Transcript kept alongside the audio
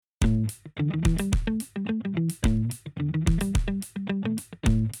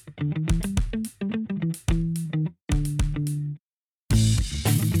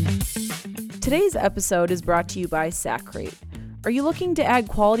Today's episode is brought to you by Sakrete. Are you looking to add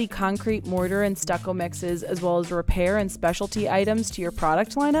quality concrete, mortar, and stucco mixes, as well as repair and specialty items to your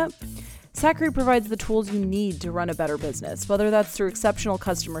product lineup? Sakrete provides the tools you need to run a better business, whether that's through exceptional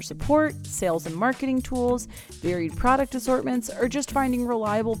customer support, sales and marketing tools, varied product assortments, or just finding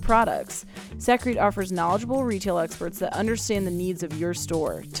reliable products. Sakrete offers knowledgeable retail experts that understand the needs of your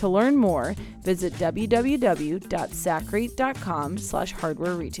store. To learn more, visit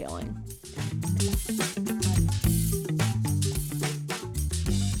www.sakrete.com/hardware retailing.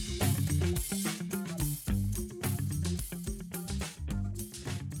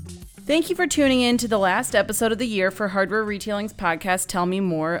 Thank you for tuning in to the last episode of the year for Hardware Retailing's podcast, Tell Me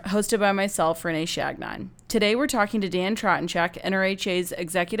More, hosted by myself, Renee Chagnon. Today we're talking to Dan Trottenchek, NRHA's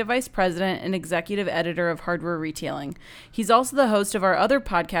Executive Vice President and Executive Editor of Hardware Retailing. He's also the host of our other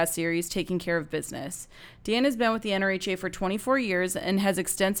podcast series, Taking Care of Business. Dan has been with the NRHA for 24 years and has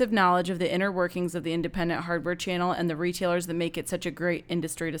extensive knowledge of the inner workings of the independent hardware channel and the retailers that make it such a great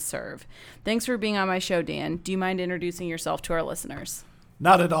industry to serve. Thanks for being on my show, Dan. Do you mind introducing yourself to our listeners?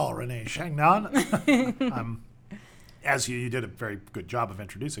 Not at all, Renee Chagnon. As you did a very good job of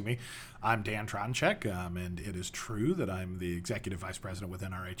introducing me. I'm Dan Trottenchek, and it is true that I'm the Executive Vice President with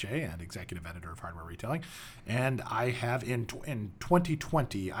NRHA and Executive Editor of Hardware Retailing. And I have, in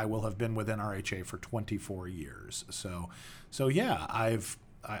 2020, I will have been with NRHA for 24 years. So yeah,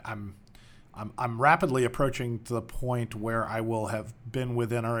 I'm rapidly approaching to the point where I will have been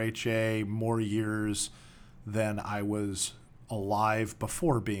with NRHA more years than I was alive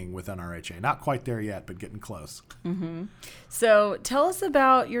before being with NRHA. Not quite there yet, but getting close. Mm-hmm. So tell us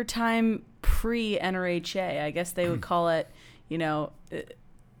about your time pre-NRHA. I guess they would call it,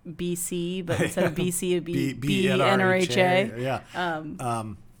 BC, but instead of BC, it'd be NRHA. Yeah. And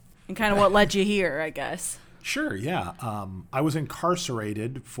kind of what led you here, I guess. Sure, yeah. I was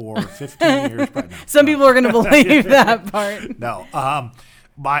incarcerated for 15 years. Some people are going to believe that part. No.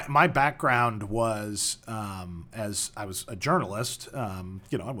 My background was, as I was a journalist, I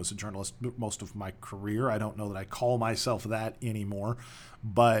was a journalist most of my career. I don't know that I call myself that anymore,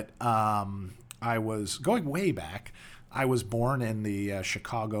 but I was going way back. I was born in the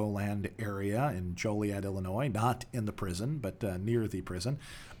Chicagoland area in Joliet, Illinois, not in the prison, but near the prison.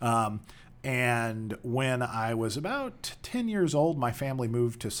 And when I was about 10 years old, my family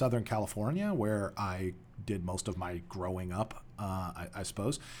moved to Southern California, where I did most of my growing up, I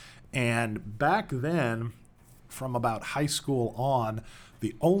suppose. And back then, from about high school on,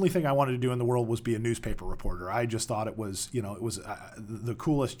 the only thing I wanted to do in the world was be a newspaper reporter. I just thought it was the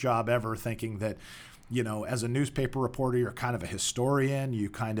coolest job ever, thinking that, as a newspaper reporter, you're kind of a historian. You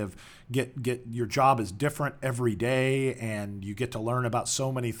kind of get your job is different every day, and you get to learn about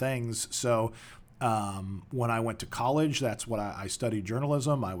so many things. So when I went to college, that's what I studied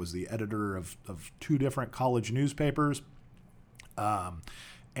journalism. I was the editor of two different college newspapers.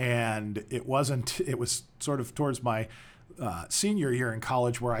 And it was sort of towards my senior year in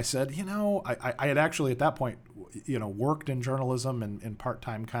college where I said, I had actually at that point, worked in journalism in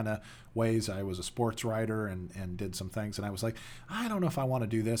part-time kind of ways. I was a sports writer and did some things. And I was like, I don't know if I want to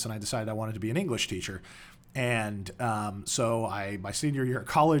do this. And I decided I wanted to be an English teacher. And so my senior year at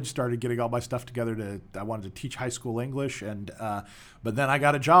college, started getting all my stuff together I wanted to teach high school English. But then I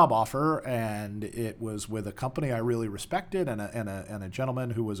got a job offer, and it was with a company I really respected and a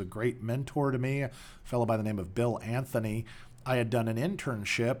gentleman who was a great mentor to me, a fellow by the name of Bill Anthony. I had done an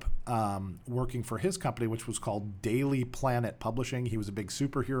internship working for his company, which was called Daily Planet Publishing. He was a big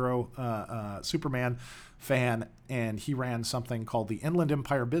superhero, Superman fan, and he ran something called the Inland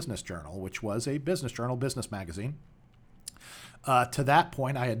Empire Business Journal, which was a business journal, business magazine. To that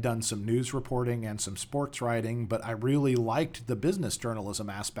point, I had done some news reporting and some sports writing, but I really liked the business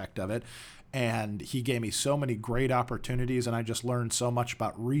journalism aspect of it. And he gave me so many great opportunities, and I just learned so much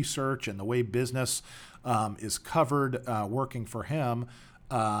about research and the way business is covered working for him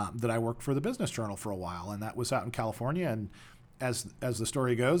that I worked for the Business Journal for a while, and that was out in California. And as the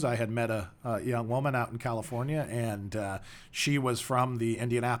story goes, I had met a young woman out in California, and she was from the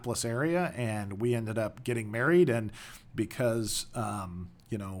Indianapolis area, and we ended up getting married. And because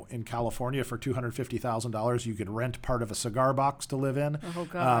in California for $250,000, you could rent part of a cigar box to live in. Oh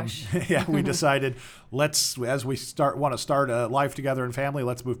gosh! We decided as we want to start a life together and family,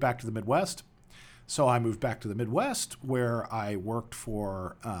 let's move back to the Midwest. So I moved back to the Midwest, where I worked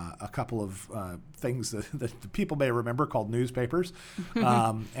for a couple of things that people may remember called newspapers.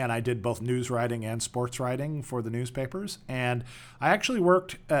 And I did both news writing and sports writing for the newspapers. And I actually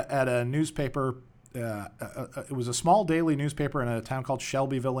worked at a newspaper. It was a small daily newspaper in a town called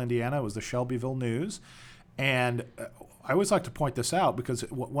Shelbyville, Indiana. It was the Shelbyville News. And I always like to point this out because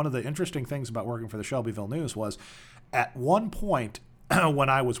one of the interesting things about working for the Shelbyville News was at one point when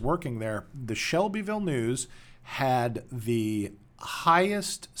I was working there, the Shelbyville News had the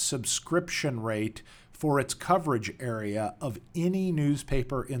highest subscription rate for its coverage area of any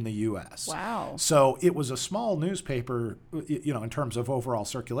newspaper in the U.S. Wow. So it was a small newspaper, in terms of overall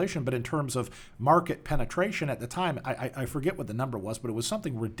circulation, but in terms of market penetration at the time, I forget what the number was, but it was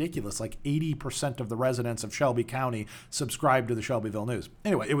something ridiculous, like 80% of the residents of Shelby County subscribed to the Shelbyville News.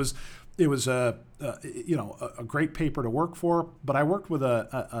 Anyway, it was a great paper to work for, but I worked with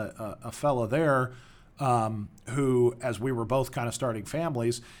a fellow there who, as we were both kind of starting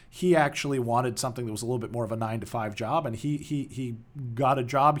families, he actually wanted something that was a little bit more of a 9-to-5 job, and he got a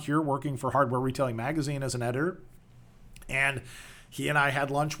job here working for Hardware Retailing Magazine as an editor. And he and I had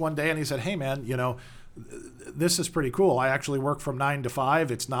lunch one day, and he said, "Hey, man, this is pretty cool. I actually work from 9 to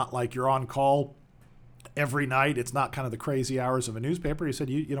 5. It's not like you're on call every night. It's not kind of the crazy hours of a newspaper." He said,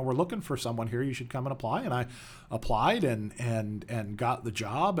 we're looking for someone here. You should come and apply." And I applied and got the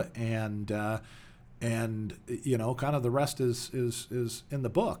job, and kind of the rest is in the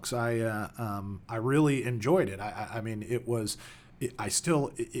books. I really enjoyed it. I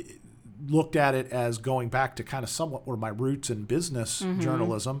still looked at it as going back to kind of somewhat were my roots in business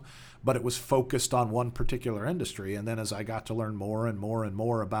journalism, but it was focused on one particular industry. And then as I got to learn more and more and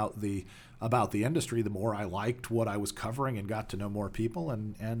more about the industry, the more I liked what I was covering and got to know more people,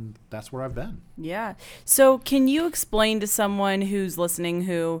 and that's where I've been. Yeah. So can you explain to someone who's listening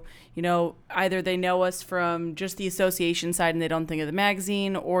who, either they know us from just the association side and they don't think of the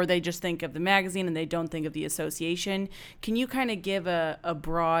magazine, or they just think of the magazine and they don't think of the association. Can you kind of give a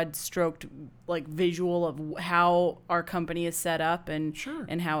broad stroked visual of how our company is set up and Sure.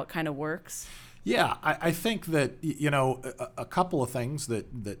 and how it kind of works? Yeah, I think that, a couple of things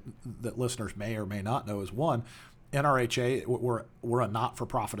that listeners may or may not know is, one, NRHA, we're a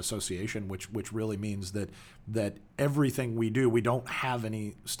not-for-profit association, which really means that everything we do, we don't have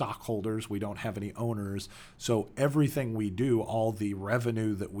any stockholders, we don't have any owners. So everything we do, all the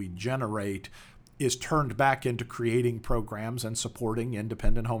revenue that we generate, is turned back into creating programs and supporting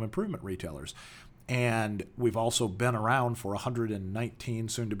independent home improvement retailers. And we've also been around for 119,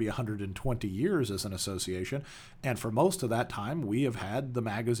 soon to be 120 years as an association. And for most of that time, we have had the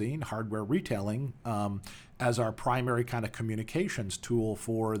magazine, Hardware Retailing, as our primary kind of communications tool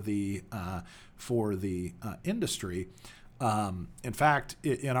for the industry. In fact,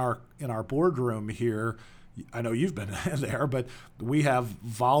 in our boardroom here, I know you've been there, but we have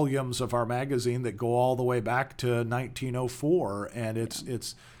volumes of our magazine that go all the way back to 1904, and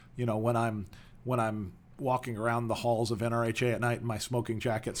it's when I'm walking around the halls of NRHA at night in my smoking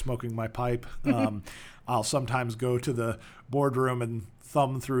jacket, smoking my pipe, I'll sometimes go to the boardroom and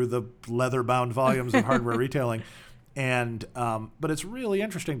thumb through the leather-bound volumes of Hardware Retailing. And but it's really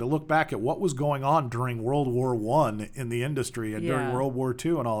interesting to look back at what was going on during World War I in the industry and during World War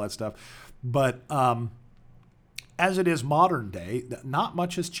II and all that stuff. But as it is modern day, not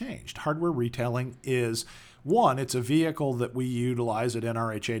much has changed. Hardware Retailing is, one, it's a vehicle that we utilize at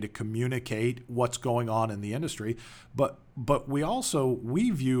NRHA to communicate what's going on in the industry, but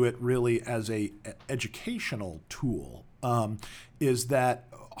we view it really as a educational tool. Is that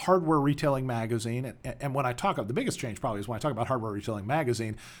Hardware Retailing Magazine, and when I talk about the biggest change probably is when I talk about Hardware Retailing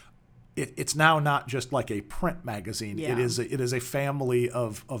Magazine, it's now not just like a print magazine. Yeah. It is a family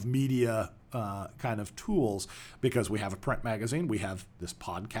of media kind of tools, because we have a print magazine, we have this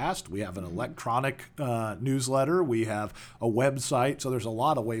podcast, we have an electronic newsletter, we have a website. So there's a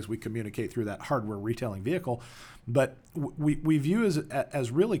lot of ways we communicate through that Hardware Retailing vehicle. But we view it as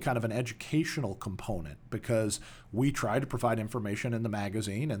really kind of an educational component, because we try to provide information in the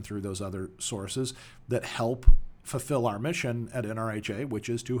magazine and through those other sources that help fulfill our mission at NRHA, which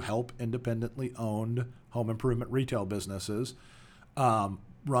is to help independently owned home improvement retail businesses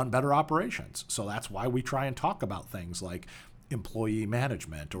run better operations. So that's why we try and talk about things like employee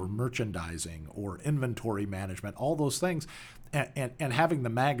management or merchandising or inventory management, all those things. And having the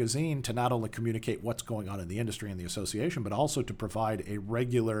magazine to not only communicate what's going on in the industry and the association, but also to provide a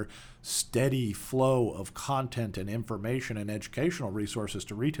regular, steady flow of content and information and educational resources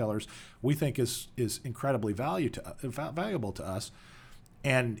to retailers, we think is incredibly valuable to us.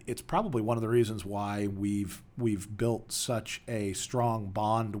 And it's probably one of the reasons why we've built such a strong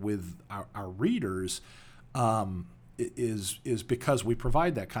bond with our readers, is because we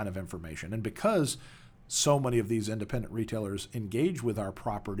provide that kind of information. And because so many of these independent retailers engage with our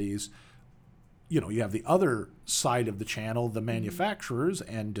properties, you have the other side of the channel, the manufacturers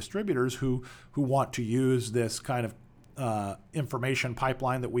and distributors who want to use this kind of information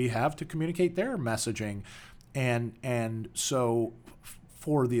pipeline that we have to communicate their messaging. And so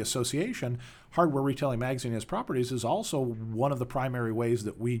for the association, Hardware Retailing Magazine as Properties is also one of the primary ways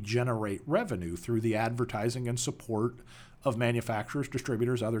that we generate revenue through the advertising and support of manufacturers,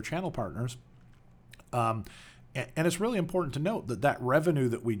 distributors, other channel partners. And it's really important to note that revenue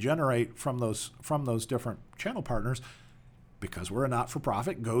that we generate from those different channel partners, because we're a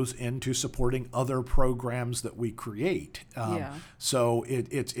not-for-profit, goes into supporting other programs that we create. So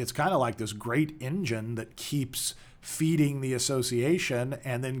it's kind of like this great engine that keeps feeding the association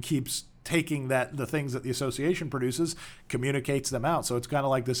and then keeps taking the things that the association produces, communicates them out. So it's kind of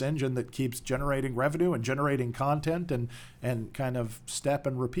like this engine that keeps generating revenue and generating content and kind of step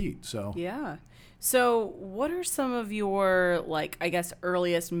and repeat. So yeah. So what are some of your,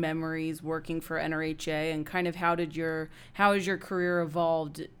 earliest memories working for NRHA, and kind of how has your career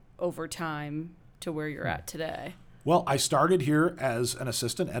evolved over time to where you're at today? Well, I started here as an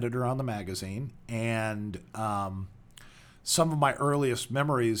assistant editor on the magazine, and some of my earliest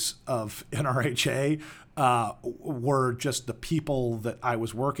memories of NRHA were just the people that I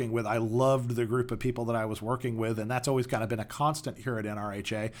was working with. I loved the group of people that I was working with, and that's always kind of been a constant here at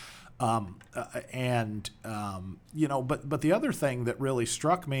NRHA. But the other thing that really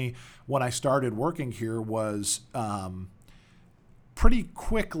struck me when I started working here was pretty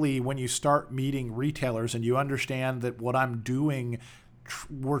quickly, when you start meeting retailers and you understand that what I'm doing,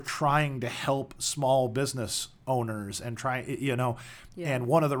 we're trying to help small business owners and and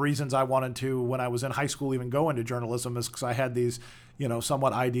one of the reasons I wanted to, when I was in high school, even go into journalism is because I had these,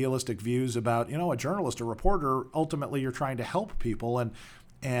 somewhat idealistic views about, a journalist, a reporter, ultimately you're trying to help people.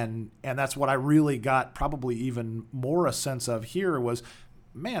 And that's what I really got probably even more a sense of here was,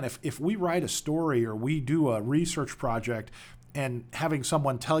 man, if we write a story or we do a research project and having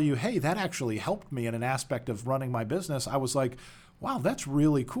someone tell you, hey, that actually helped me in an aspect of running my business, I was like, wow, that's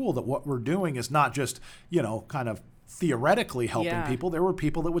really cool that what we're doing is not just, kind of theoretically helping people. There were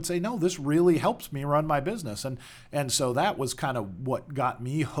people that would say, no, this really helps me run my business. And so that was kind of what got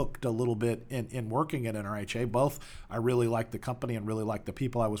me hooked a little bit in working at NRHA. Both, I really liked the company and really liked the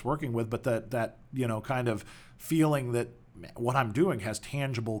people I was working with, but that kind of feeling that what I'm doing has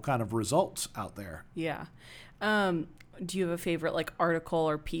tangible kind of results out there. Yeah. Do you have a favorite article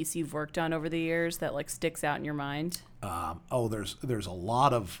or piece you've worked on over the years that sticks out in your mind? There's a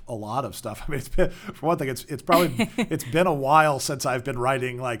lot of stuff. I mean, for one thing, it's been a while since I've been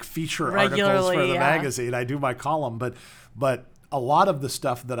writing feature articles for the magazine. I do my column, but a lot of the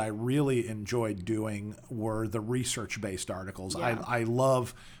stuff that I really enjoyed doing were the research-based articles. Yeah. I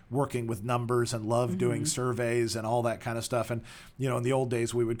love working with numbers and love doing surveys and all that kind of stuff. And, in the old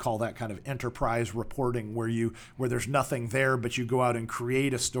days, we would call that kind of enterprise reporting, where there's nothing there, but you go out and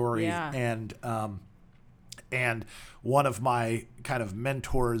create a story. Yeah. And one of my kind of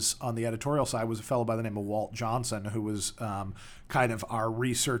mentors on the editorial side was a fellow by the name of Walt Johnson, who was kind of our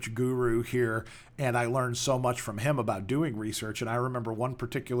research guru here. And I learned so much from him about doing research. And I remember one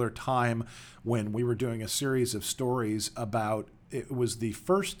particular time when we were doing a series of stories about, it was the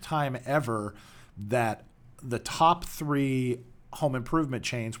first time ever that the top 3 home improvement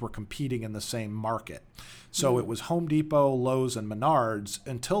chains were competing in the same market. So it was Home Depot, Lowe's, and Menards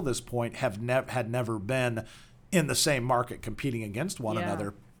until this point had never been in the same market competing against one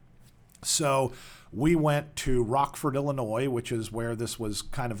another. So we went to Rockford, Illinois, which is where this was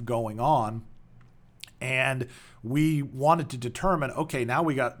kind of going on. And we wanted to determine, okay, now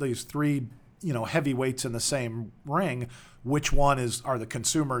we got these 3 heavyweights in the same ring. Which one are the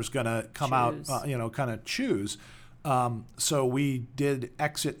consumers going to come out, kind of choose? So we did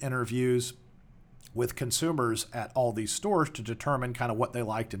exit interviews with consumers at all these stores to determine kind of what they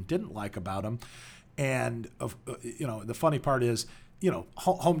liked and didn't like about them. And, the funny part is,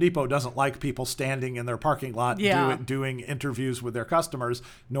 Home Depot doesn't like people standing in their parking lot doing interviews with their customers,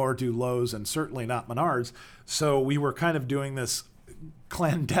 nor do Lowe's, and certainly not Menards. So we were kind of doing this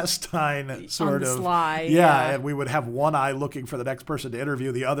clandestine sort of sly, and we would have one eye looking for the next person to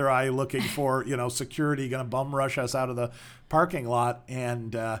interview, the other eye looking for security going to bum rush us out of the parking lot,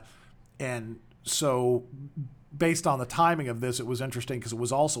 and so based on the timing of this, it was interesting because it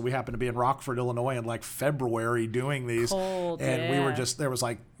was also, we happened to be in Rockford, Illinois in like February doing these. Cold, and we were just, there was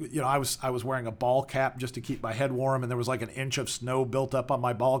like, I was wearing a ball cap just to keep my head warm, and there was like an inch of snow built up on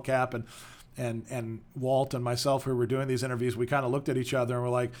my ball cap. And Walt and myself, who were doing these interviews, we kind of looked at each other and we're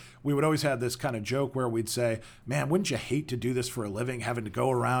like, we would always have this kind of joke where we'd say, man, wouldn't you hate to do this for a living, having to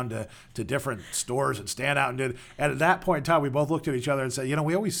go around to different stores and stand out and do it? And at that point in time, we both looked at each other and said,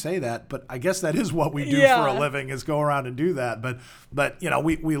 we always say that, but I guess that is what we do for a living, is go around and do that. But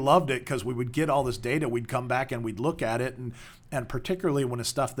we loved it because we would get all this data, we'd come back and we'd look at it, and particularly when it's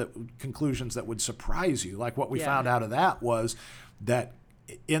stuff conclusions that would surprise you. Like what we found out of that was that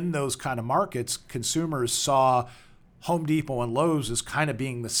in those kind of markets, consumers saw Home Depot and Lowe's as kind of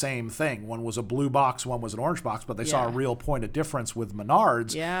being the same thing. One was a blue box, one was an orange box, but they saw a real point of difference with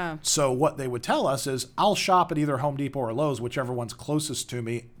Menards. Yeah. So what they would tell us is, I'll shop at either Home Depot or Lowe's, whichever one's closest to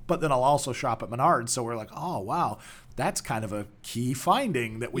me, but then I'll also shop at Menards. So we're like, oh, wow, that's kind of a key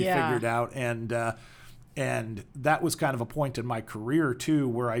finding that we figured out. And that was kind of a point in my career, too,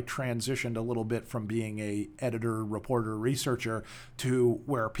 where I transitioned a little bit from being a editor, reporter, researcher to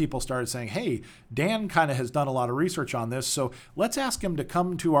where people started saying, hey, Dan kind of has done a lot of research on this, so let's ask him to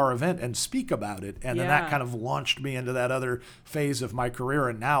come to our event and speak about it. And then that kind of launched me into that other phase of my career.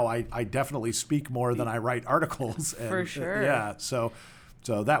 And now I definitely speak more than I write articles. And, for sure. Yeah. So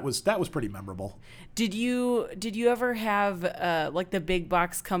that was pretty memorable. Did you ever have like the big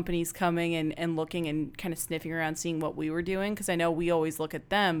box companies coming and looking and kind of sniffing around, seeing what we were doing? Because I know we always look at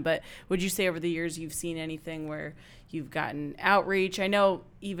them, but would you say over the years you've seen anything where you've gotten outreach? I know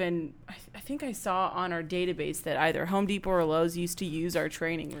even, I think I saw on our database that either Home Depot or Lowe's used to use our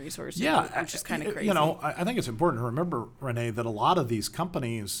training resources, which is kind of crazy. I think it's important to remember, Renee, that a lot of these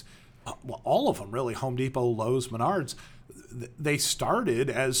companies, all of them really, Home Depot, Lowe's, Menards, they started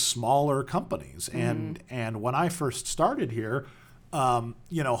as smaller companies. And when I first started here,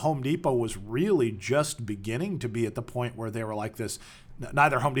 Home Depot was really just beginning to be at the point where they were like this.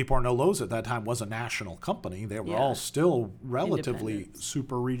 Neither Home Depot nor Lowe's at that time was a national company. They were all still relatively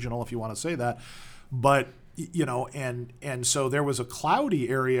super regional, if you want to say that. But and so there was a cloudy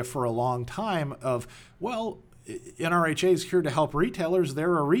area for a long time of, well, NRHA is here to help retailers.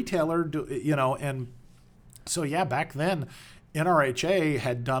 They're a retailer, and so back then, NRHA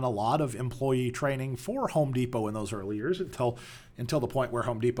had done a lot of employee training for Home Depot in those early years until the point where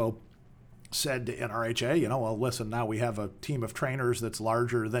Home Depot said to NRHA, well, listen, now we have a team of trainers that's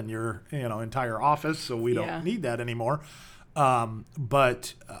larger than your entire office, so we don't need that anymore.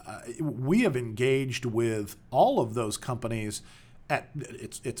 But we have engaged with all of those companies.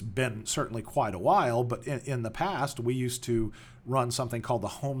 It's been certainly quite a while, but in the past, we used to run something called the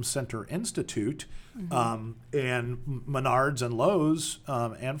Home Center Institute, and Menards and Lowe's,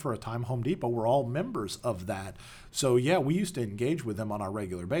 and for a time Home Depot were all members of that. So we used to engage with them on a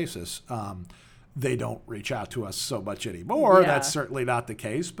regular basis. They don't reach out to us so much anymore. That's certainly not the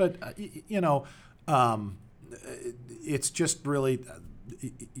case, but it's just really,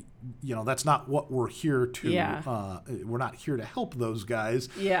 that's not what we're here to. We're not here to help those guys.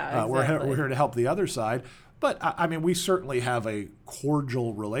 Exactly. We're here to help the other side. But I mean, we certainly have a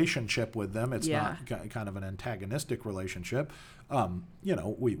cordial relationship with them. It's not kind of an antagonistic relationship.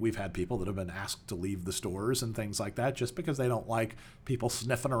 We've had people that have been asked to leave the stores and things like that just because they don't like people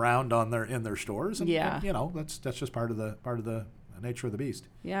sniffing around in their stores. And that's just part of the nature of the beast.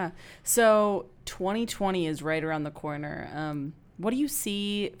 Yeah. So 2020 is right around the corner. What do you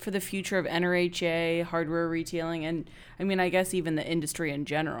see for the future of NRHA, hardware retailing, and I mean, I guess even the industry in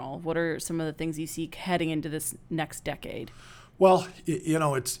general? What are some of the things you see heading into this next decade? Well,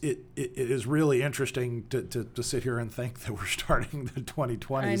 it is really interesting to sit here and think that we're starting the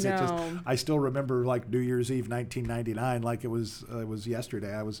 2020s. I know. I still remember like New Year's Eve 1999 like it was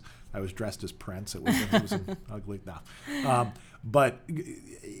yesterday. I was dressed as Prince. It was an ugly but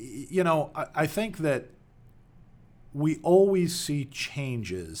I think that we always see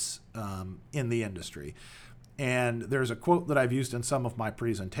changes in the industry. And there's a quote that I've used in some of my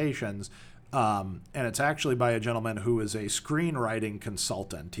presentations, and it's actually by a gentleman who is a screenwriting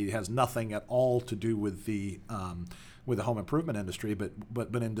consultant. He has nothing at all to do with the home improvement industry, but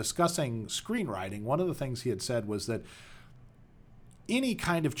in discussing screenwriting, one of the things he had said was that any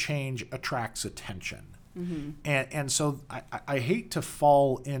kind of change attracts attention. Mm-hmm. And so I hate to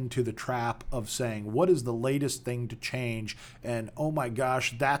fall into the trap of saying, what is the latest thing to change? And, oh my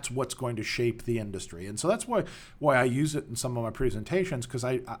gosh, that's what's going to shape the industry. And so that's why I use it in some of my presentations, because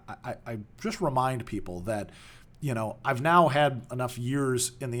I just remind people that I've now had enough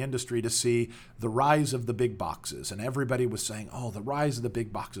years in the industry to see the rise of the big boxes, and everybody was saying, "Oh, the rise of the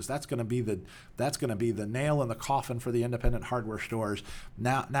big boxes. That's going to be the nail in the coffin for the independent hardware stores."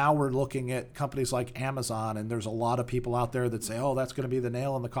 Now we're looking at companies like Amazon, and there's a lot of people out there that say, "Oh, that's going to be the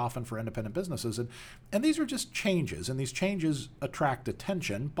nail in the coffin for independent businesses." And these are just changes, and these changes attract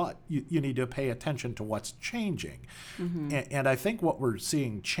attention, but you need to pay attention to what's changing. Mm-hmm. And I think what we're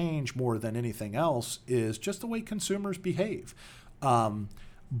seeing change more than anything else is just the way consumers behave.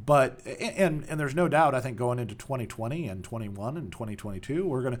 But there's no doubt, I think, going into 2020 and 21 and 2022,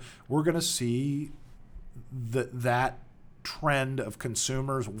 we're gonna see that trend of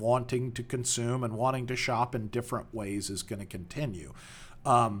consumers wanting to consume and wanting to shop in different ways is going to continue.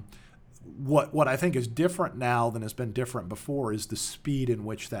 What I think is different now than has been different before is the speed in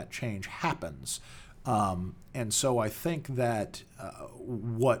which that change happens. And so I think that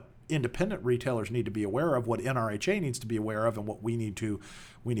what independent retailers need to be aware of, what NRHA needs to be aware of, and what we need to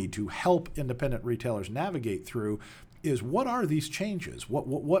help independent retailers navigate through is, what are these changes?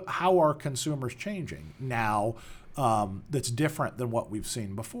 How are consumers changing now that's different than what we've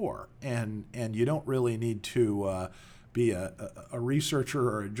seen before? And you don't really need to be a researcher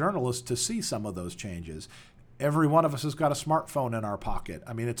or a journalist to see some of those changes. Every one of us has got a smartphone in our pocket.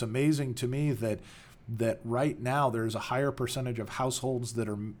 I mean, it's amazing to me that right now there's a higher percentage of households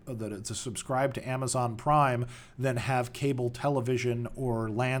that subscribe to Amazon Prime than have cable television or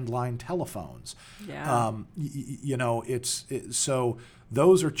landline telephones. Yeah. So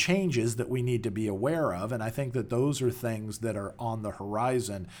those are changes that we need to be aware of, and I think that those are things that are on the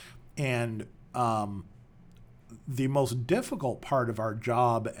horizon. And the most difficult part of our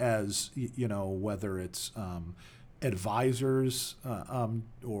job, as whether it's advisors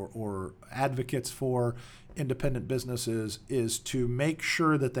or advocates for independent businesses, is to make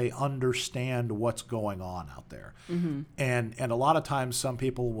sure that they understand what's going on out there. Mm-hmm. And a lot of times some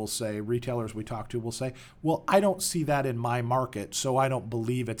people will say, retailers we talk to will say, "Well, I don't see that in my market, so I don't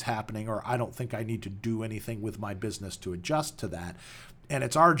believe it's happening, or I don't think I need to do anything with my business to adjust to that." And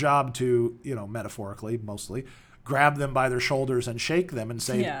it's our job to, metaphorically mostly, grab them by their shoulders and shake them and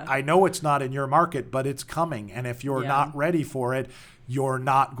say, "I know it's not in your market, but it's coming. And if you're not ready for it, you're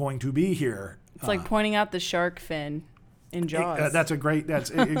not going to be here." It's like pointing out the shark fin in Jaws. That's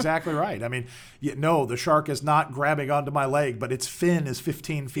exactly right. I mean, the shark is not grabbing onto my leg, but its fin is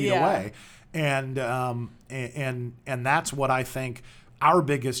 15 feet away. And that's what I think our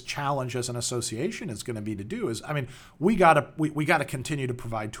biggest challenge as an association is going to be to do is, we got to continue to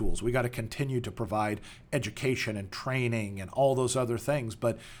provide tools. We got to continue to provide education and training and all those other things.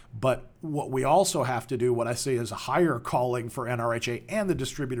 But what we also have to do, what I see as a higher calling for NRHA and the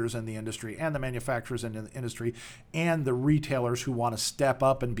distributors in the industry and the manufacturers in the industry and the retailers who want to step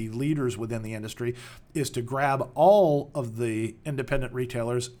up and be leaders within the industry, is to grab all of the independent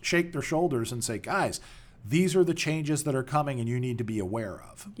retailers, shake their shoulders and say, "Guys, these are the changes that are coming and you need to be aware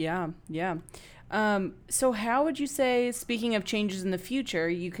of." Yeah. So how would you say, speaking of changes in the future,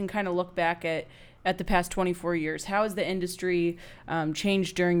 you can kind of look back at the past 24 years. How has the industry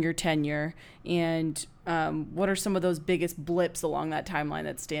changed during your tenure? And what are some of those biggest blips along that timeline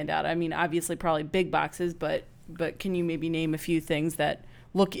that stand out? I mean, obviously probably big boxes, but can you maybe name a few things that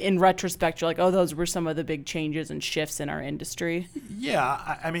look in retrospect, you're like, "Oh, those were some of the big changes and shifts in our industry"?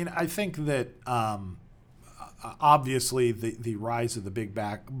 Yeah, I think that obviously the rise of the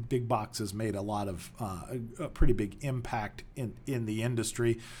big boxes made a lot of a pretty big impact in the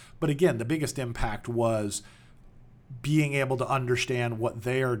industry. But again, the biggest impact was being able to understand what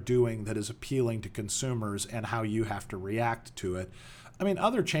they are doing that is appealing to consumers and how you have to react to it.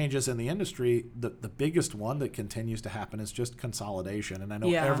 Other changes in the industry, the biggest one that continues to happen is just consolidation. And I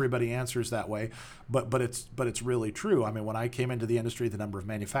know everybody answers that way, but it's really true. When I came into the industry, the number of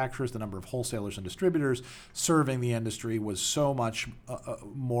manufacturers, the number of wholesalers and distributors serving the industry was so much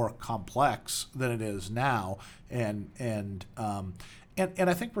more complex than it is now. And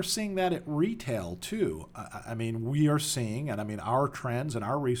I think we're seeing that at retail too. We are seeing, and our trends and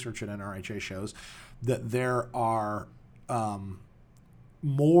our research at NRHA shows that there are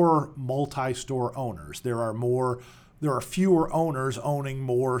more multi-store owners. There are fewer owners owning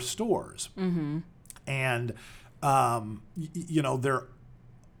more stores. Mm-hmm. And, there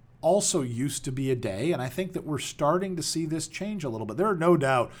also used to be a day, and I think that we're starting to see this change a little bit. There are no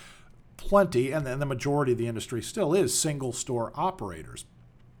doubt plenty, and the majority of the industry still is single store operators.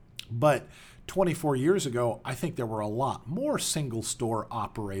 But 24 years ago, I think there were a lot more single store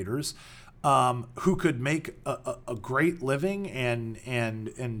operators who could make a great living and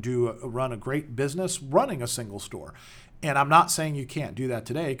run a great business running a single store. And I'm not saying you can't do that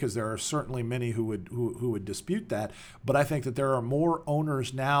today, because there are certainly many who would dispute that. But I think that there are more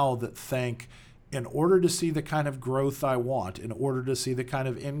owners now that think, in order to see the kind of growth I want, in order to see the kind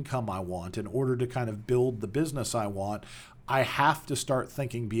of income I want, in order to kind of build the business I want, I have to start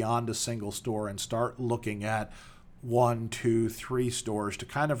thinking beyond a single store and start looking at 1, 2, 3 stores to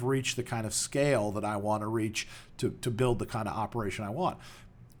kind of reach the kind of scale that I want to reach to build the kind of operation I want.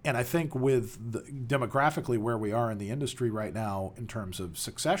 And I think with demographically where we are in the industry right now in terms of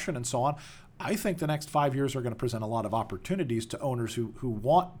succession and so on, I think the next 5 years are going to present a lot of opportunities to owners who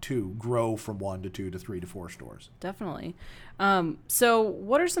want to grow from 1 to 2 to 3 to 4 stores. Definitely. So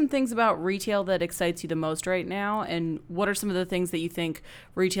what are some things about retail that excites you the most right now? And what are some of the things that you think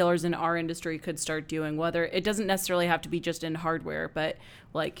retailers in our industry could start doing? Whether it doesn't necessarily have to be just in hardware, but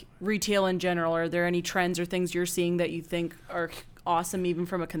like retail in general, are there any trends or things you're seeing that you think are awesome even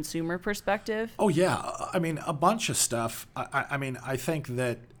from a consumer perspective? Oh, yeah. I mean, a bunch of stuff. I mean, I think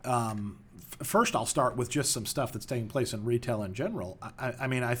that first I'll start with just some stuff that's taking place in retail in general. I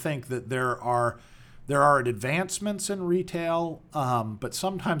mean, I think that there are advancements in retail, but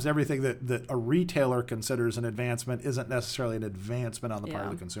sometimes everything that a retailer considers an advancement isn't necessarily an advancement on the part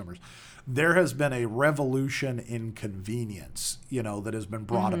of the consumers. There has been a revolution in convenience, that has been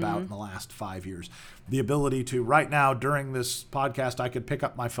brought about in the last 5 years. The ability to, right now during this podcast, I could pick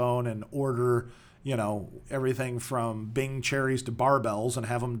up my phone and order, everything from Bing cherries to barbells and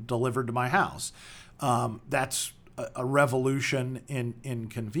have them delivered to my house. That's a revolution in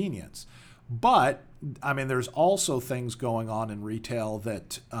convenience. But I mean, there's also things going on in retail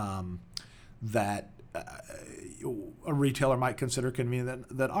that a retailer might consider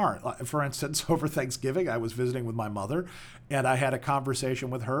convenient that aren't. For instance, over Thanksgiving, I was visiting with my mother, and I had a conversation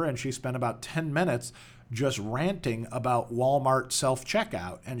with her, and she spent about 10 minutes just ranting about Walmart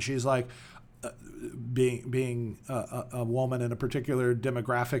self-checkout. And she's like, being a woman in a particular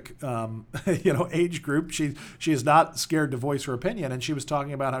demographic, age group, she is not scared to voice her opinion. And she was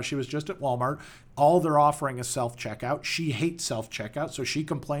talking about how she was just at Walmart. All they're offering is self-checkout. She hates self-checkout, so she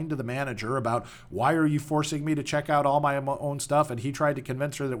complained to the manager about, why are you forcing me to check out all my own stuff? And he tried to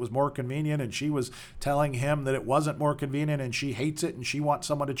convince her that it was more convenient, and she was telling him that it wasn't more convenient, and she hates it, and she wants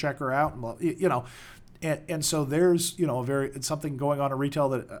someone to check her out. And so there's, it's something going on in retail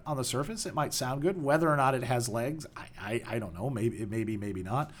that on the surface, it might sound good. Whether or not it has legs, I don't know. Maybe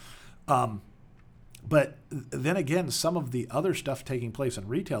not. But then again, some of the other stuff taking place in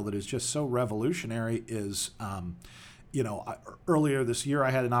retail that is just so revolutionary is, earlier this year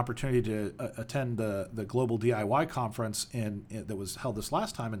I had an opportunity to attend the Global DIY conference that was held this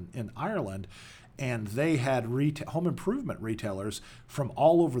last time in Ireland. And they had home improvement retailers from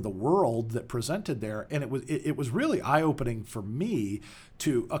all over the world that presented there, and it was really eye-opening for me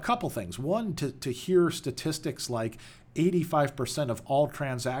to a couple things. One, to hear statistics like 85% of all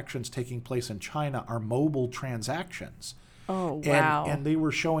transactions taking place in China are mobile transactions. Oh, wow. And they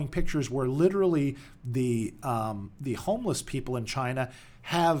were showing pictures where literally the homeless people in China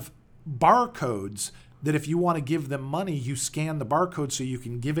have barcodes that if you want to give them money, you scan the barcode so you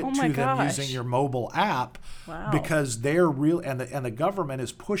can give it to them using your mobile app. Wow. Because they're real, and the government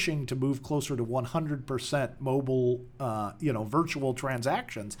is pushing to move closer to 100% mobile, virtual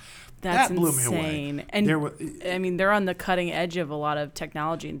transactions. That blew insane. me away. And they're on the cutting edge of a lot of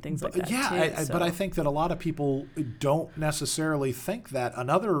technology and things like that. Yeah, but I think that a lot of people don't necessarily think that.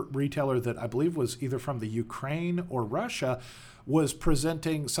 Another retailer that I believe was either from the Ukraine or Russia was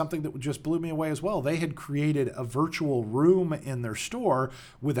presenting something that just blew me away as well. They had created a virtual room in their store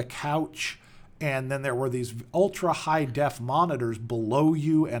with a couch, and then there were these ultra high def monitors below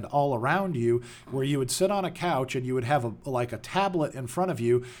you and all around you, where you would sit on a couch and you would have a tablet in front of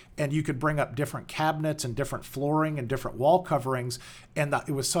you, and you could bring up different cabinets and different flooring and different wall coverings. And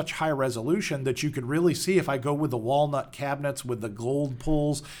it was such high resolution that you could really see, if I go with the walnut cabinets with the gold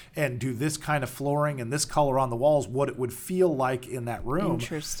pulls and do this kind of flooring and this color on the walls, what it would feel like in that room.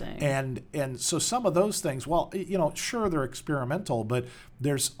 Interesting. And so some of those things, sure, they're experimental, but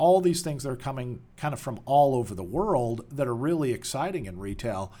there's all these things that are coming kind of from all over the world that are really exciting in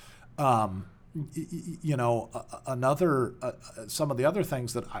retail. Some of the other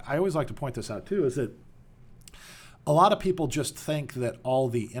things that I always like to point this out too is that a lot of people just think that all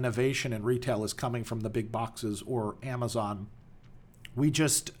the innovation in retail is coming from the big boxes or Amazon. We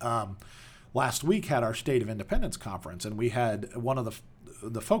just last week had our State of Independence conference, and we had one of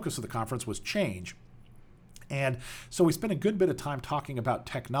the focus of the conference was change. And so we spent a good bit of time talking about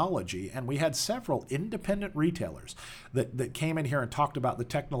technology, and we had several independent retailers that came in here and talked about the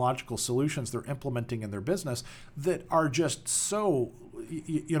technological solutions they're implementing in their business that are just so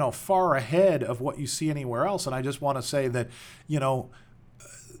far ahead of what you see anywhere else. And I just want to say that,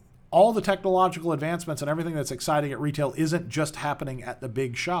 all the technological advancements and everything that's exciting at retail isn't just happening at the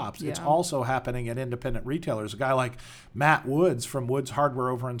big shops. Yeah. It's also happening at independent retailers. A guy like Matt Woods from Woods Hardware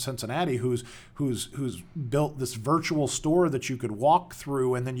over in Cincinnati, who's built this virtual store that you could walk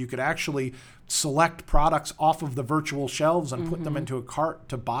through, and then you could actually select products off of the virtual shelves and put them into a cart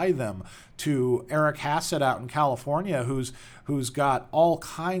to buy them. To Eric Hassett out in California, who's got all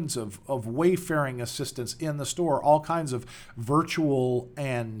kinds of wayfaring assistance in the store, all kinds of virtual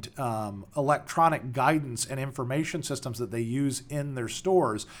and electronic guidance and information systems that they use in their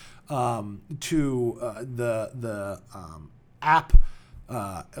stores, to the app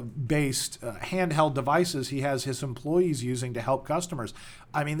based handheld devices he has his employees using to help customers.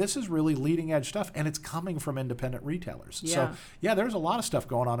 I mean, this is really leading edge stuff, and it's coming from independent retailers. Yeah. So, yeah, there's a lot of stuff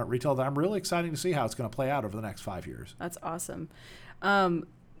going on at retail that I'm really excited to see how it's going to play out over the next 5 years. That's awesome.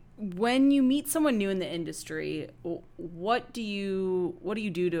 When you meet someone new in the industry, what do you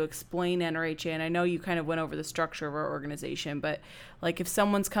do to explain NRHA? And I know you kind of went over the structure of our organization, but like if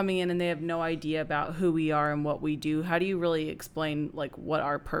someone's coming in and they have no idea about who we are and what we do, how do you really explain like what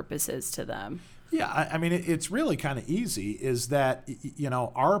our purpose is to them? Yeah, I mean, it's really kind of easy, is that,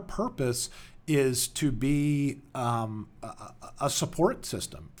 our purpose is to be a support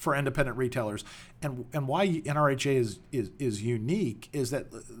system for independent retailers. And why NRHA is unique is that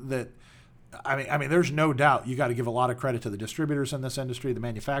I mean, there's no doubt you got to give a lot of credit to the distributors in this industry, the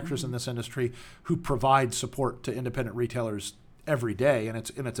manufacturers in this industry, who provide support to independent retailers every day, and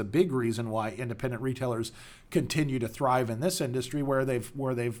it's a big reason why independent retailers continue to thrive in this industry where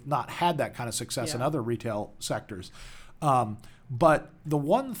they've not had that kind of success in other retail sectors. But the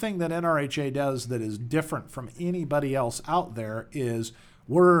one thing that NRHA does that is different from anybody else out there is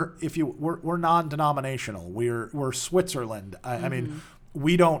we're non-denominational. We're Switzerland. I mean,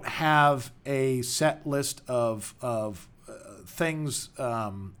 we don't have a set list of things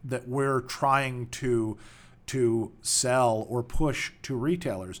that we're trying to sell or push to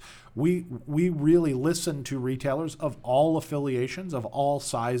retailers. We really listen to retailers of all affiliations, of all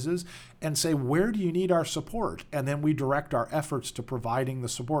sizes, and say, where do you need our support? And then we direct our efforts to providing the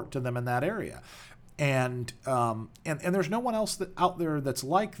support to them in that area. And there's no one else out there that's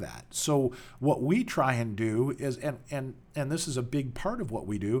like that. So what we try and do is, and this is a big part of what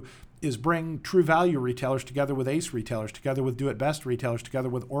we do, is bring True Value retailers together with Ace retailers, together with Do It Best retailers, together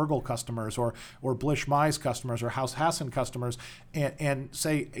with Orgill customers or Blish Mize customers or House Hassan customers, and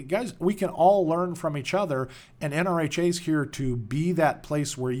say, hey guys, we can all learn from each other, and NRHA's here to be that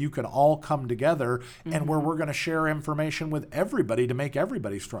place where you can all come together and where we're going to share information with everybody to make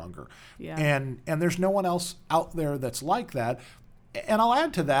everybody stronger. Yeah. And there's no one else out there that's like that. And I'll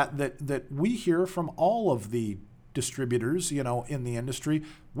add to that we hear from all of the distributors, in the industry.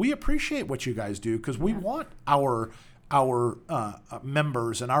 We appreciate what you guys do because we want our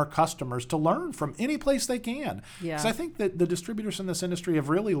members and our customers to learn from any place they can. Because I think that the distributors in this industry have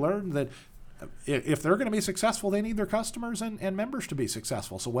really learned that if they're going to be successful, they need their customers and members to be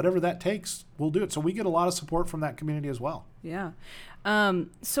successful. So whatever that takes, we'll do it. So we get a lot of support from that community as well. Yeah.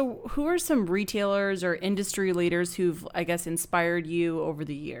 So who are some retailers or industry leaders who've, I guess, inspired you over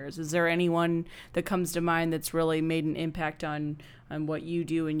the years? Is there anyone that comes to mind that's really made an impact on what you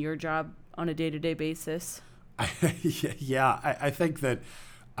do in your job on a day-to-day basis? Yeah, I think that,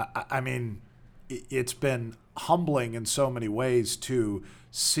 I mean, it's been humbling in so many ways to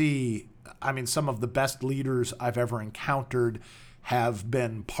see, I mean, some of the best leaders I've ever encountered have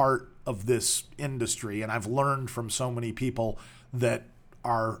been part of this industry, and I've learned from so many people that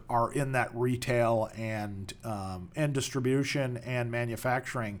are in that retail and distribution and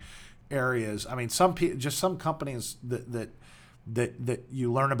manufacturing areas. I mean, some companies that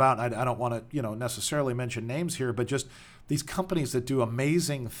you learn about, and I don't want to necessarily mention names here, but just these companies that do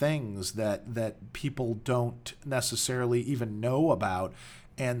amazing things that people don't necessarily even know about,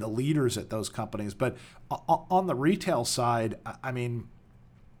 and the leaders at those companies. But on the retail side, I mean,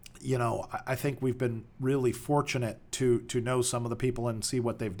 I think we've been really fortunate to know some of the people and see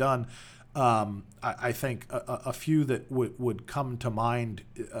what they've done. I think a few that would come to mind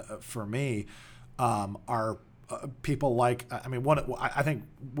for me are people like, I mean, I think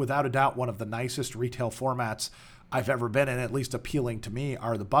without a doubt one of the nicest retail formats I've ever been in, at least appealing to me,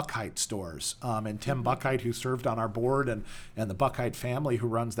 are the Buckheit stores. And Tim Buckheit, who served on our board, and the Buckheit family who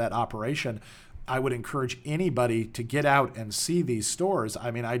runs that operation. I would encourage anybody to get out and see these stores.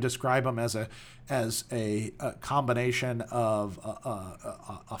 I mean, I describe them as as a combination of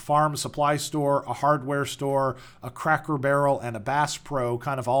a farm supply store, a hardware store, a Cracker Barrel, and a Bass Pro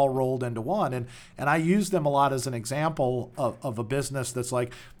kind of all rolled into one. And I use them a lot as an example of a business that's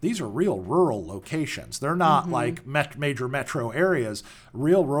like, these are real rural locations. They're not like major metro areas,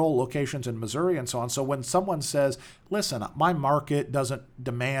 real rural locations in Missouri and so on. So when someone says, listen, my market doesn't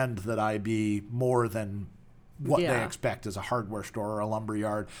demand that I be more than what they expect as a hardware store or a lumber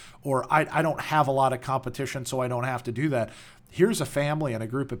yard, or I don't have a lot of competition, so I don't have to do that. Here's a family and a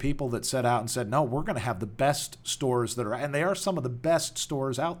group of people that set out and said, no, we're going to have the best stores that are, and they are some of the best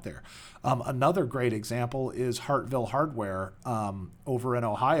stores out there. Another great example is Hartville Hardware over in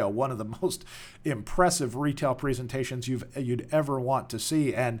Ohio, one of the most impressive retail presentations you'd ever want to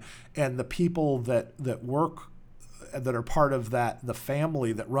see. And the people that work that are part of that, the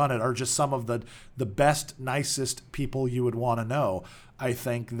family that run it, are just some of the best, nicest people you would want to know. I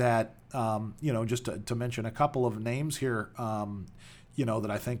think that, just to mention a couple of names here, that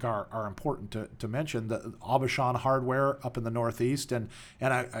I think are important to mention, the Aubuchon Hardware up in the Northeast. And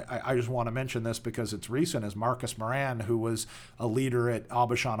I just want to mention this because it's recent, is Marcus Moran, who was a leader at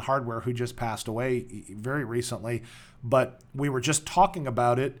Aubuchon Hardware, who just passed away very recently. But we were just talking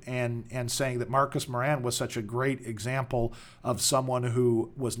about it and saying that Marcus Moran was such a great example of someone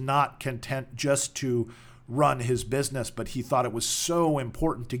who was not content just to run his business, but he thought it was so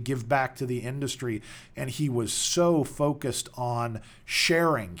important to give back to the industry. And he was so focused on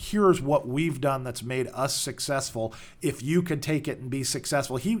sharing. Here's what we've done that's made us successful. If you could take it and be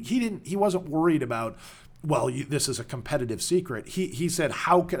successful, he wasn't worried about, well, this is a competitive secret. He said,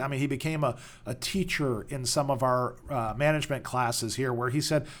 he became a teacher in some of our management classes here, where he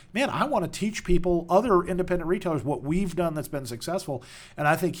said, man, I want to teach people, other independent retailers, what we've done that's been successful. And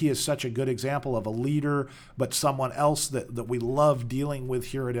I think he is such a good example of a leader, but someone else that we love dealing with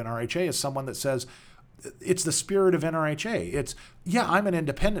here at NRHA is someone that says, it's the spirit of NRHA. It's, I'm an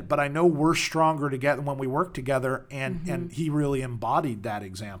independent, but I know we're stronger together when we work together. And he really embodied that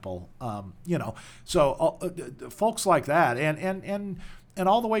example. So folks like that, and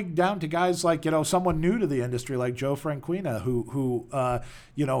all the way down to guys like, someone new to the industry like Joe Franquina, who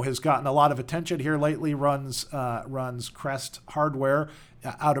has gotten a lot of attention here lately, runs Crest Hardware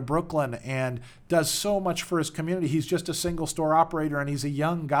out of Brooklyn and does so much for his community. He's just a single store operator, and he's a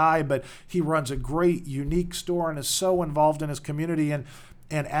young guy, but he runs a great, unique store and is so involved in his community. And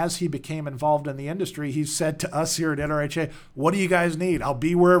as he became involved in the industry, he said to us here at NRHA, what do you guys need? I'll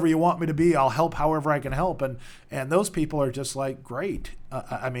be wherever you want me to be. I'll help however I can help. And those people are just like, great.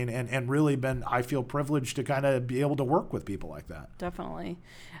 And really I feel privileged to kind of be able to work with people like that. Definitely.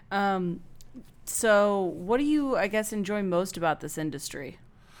 So what do you, I guess, enjoy most about this industry?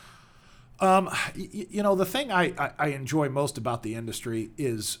 The thing I enjoy most about the industry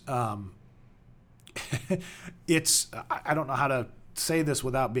is it's, I don't know how to say this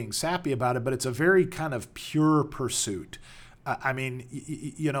without being sappy about it, but it's a very kind of pure pursuit. The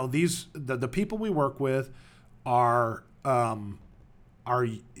people we work with are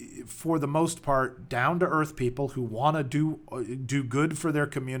for the most part down to earth people who want to do good for their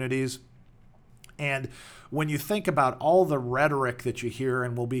communities. And when you think about all the rhetoric that you hear,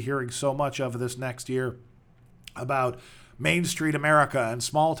 and we'll be hearing so much of this next year about Main Street America and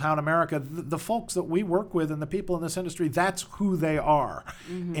small town America, the folks that we work with and the people in this industry, that's who they are.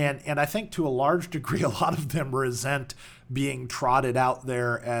 And I think to a large degree, a lot of them resent being trotted out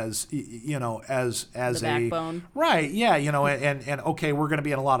there as the backbone. Right. Yeah. And okay, we're going to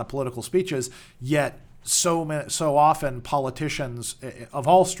be in a lot of political speeches, yet so often politicians of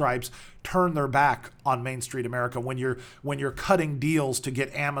all stripes turn their back on Main Street America when you're cutting deals to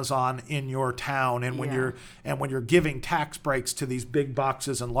get Amazon in your town, and when you're giving tax breaks to these big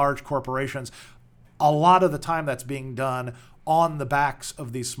boxes and large corporations. A lot of the time that's being done on the backs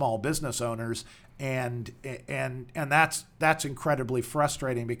of these small business owners. And that's incredibly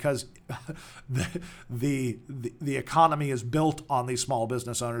frustrating, because the economy is built on these small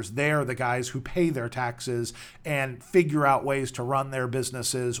business owners. They're the guys who pay their taxes and figure out ways to run their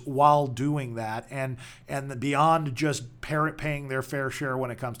businesses while doing that. And beyond just paying their fair share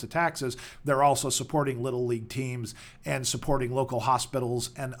when it comes to taxes, they're also supporting little league teams and supporting local hospitals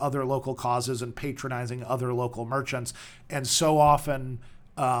and other local causes and patronizing other local merchants. And so often,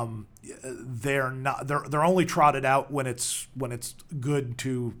 they're only trotted out when it's good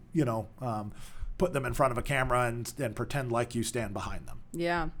to put them in front of a camera and pretend like you stand behind them.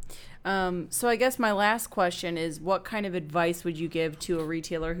 Yeah. So I guess my last question is, what kind of advice would you give to a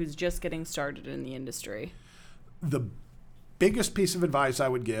retailer who's just getting started in the industry? The biggest piece of advice I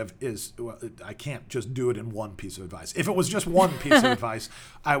would give is, well, I can't just do it in one piece of advice. If it was just one piece of advice,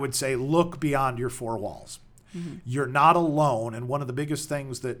 I would say look beyond your four walls. Mm-hmm. You're not alone. And one of the biggest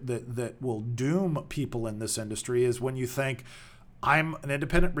things that will doom people in this industry is when you think, I'm an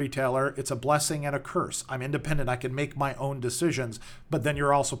independent retailer, it's a blessing and a curse. I'm independent, I can make my own decisions, but then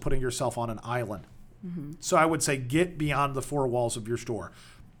you're also putting yourself on an island. Mm-hmm. So I would say get beyond the four walls of your store.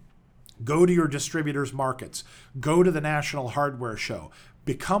 Go to your distributors' markets. Go to the National Hardware Show.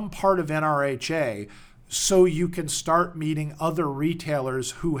 Become part of NRHA so you can start meeting other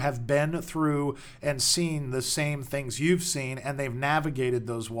retailers who have been through and seen the same things you've seen, and they've navigated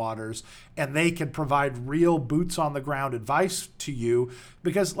those waters, and they can provide real boots-on-the-ground advice to you.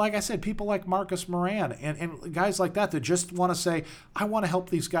 Because, like I said, people like Marcus Moran and guys like that just want to say, I want to help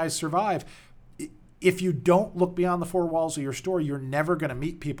these guys survive. If you don't look beyond the four walls of your store, you're never going to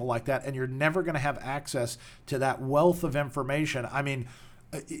meet people like that, and you're never going to have access to that wealth of information. I mean,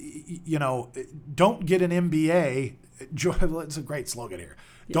 don't get an MBA. It's a great slogan here.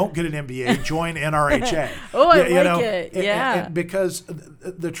 Yeah. Don't get an MBA. Join NRHA. Oh, I like it. Yeah. And because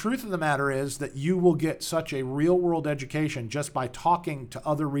the truth of the matter is that you will get such a real-world education just by talking to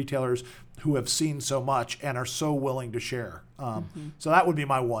other retailers who have seen so much and are so willing to share. So that would be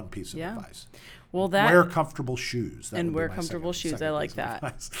my one piece of advice. Well, wear comfortable shoes. And wear comfortable shoes. I like that.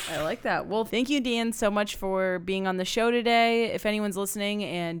 I like that. Well, thank you, Dan, so much for being on the show today. If anyone's listening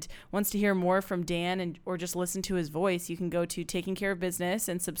and wants to hear more from Dan or just listen to his voice, you can go to Taking Care of Business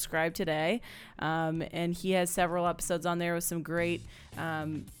and subscribe today. And he has several episodes on there with some great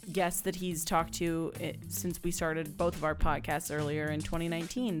guests that he's talked to since we started both of our podcasts earlier in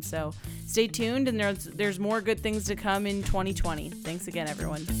 2019. So stay tuned, and there's more good things to come in 2020. Thanks again,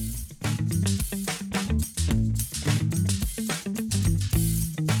 everyone.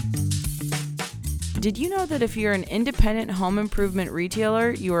 Did you know that if you're an independent home improvement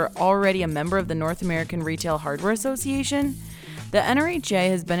retailer, you are already a member of the North American Retail Hardware Association? The NRHA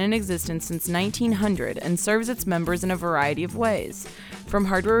has been in existence since 1900 and serves its members in a variety of ways. From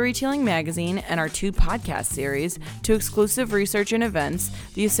Hardware Retailing Magazine and our 2 podcast series to exclusive research and events,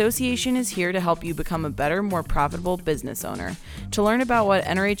 the association is here to help you become a better, more profitable business owner. To learn about what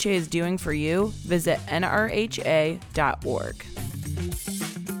NRHA is doing for you, visit nrha.org.